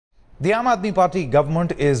The Aam Aadmi Party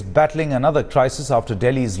government is battling another crisis after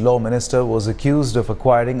Delhi's law minister was accused of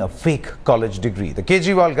acquiring a fake college degree. The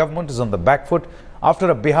Kejriwal government is on the back foot after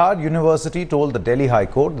a Bihar University told the Delhi High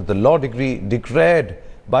Court that the law degree declared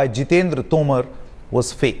by Jitender Tomar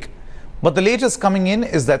was fake. But the latest coming in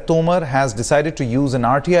is that Tomar has decided to use an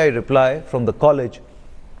RTI reply from the college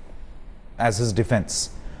as his defense.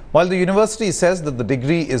 While the university says that the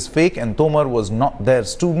degree is fake and Tomar was not their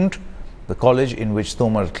student, the college in which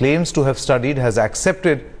Tomar claims to have studied has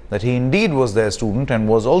accepted that he indeed was their student and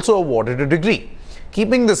was also awarded a degree.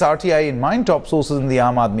 Keeping this RTI in mind, top sources in the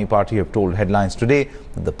Aam Aadmi Party have told Headlines Today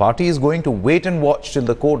that the party is going to wait and watch till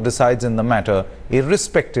the court decides in the matter,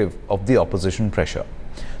 irrespective of the opposition pressure.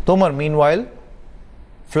 Tomar, meanwhile,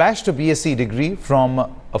 flashed a BSc degree from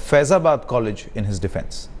a Faizabad college in his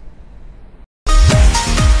defense.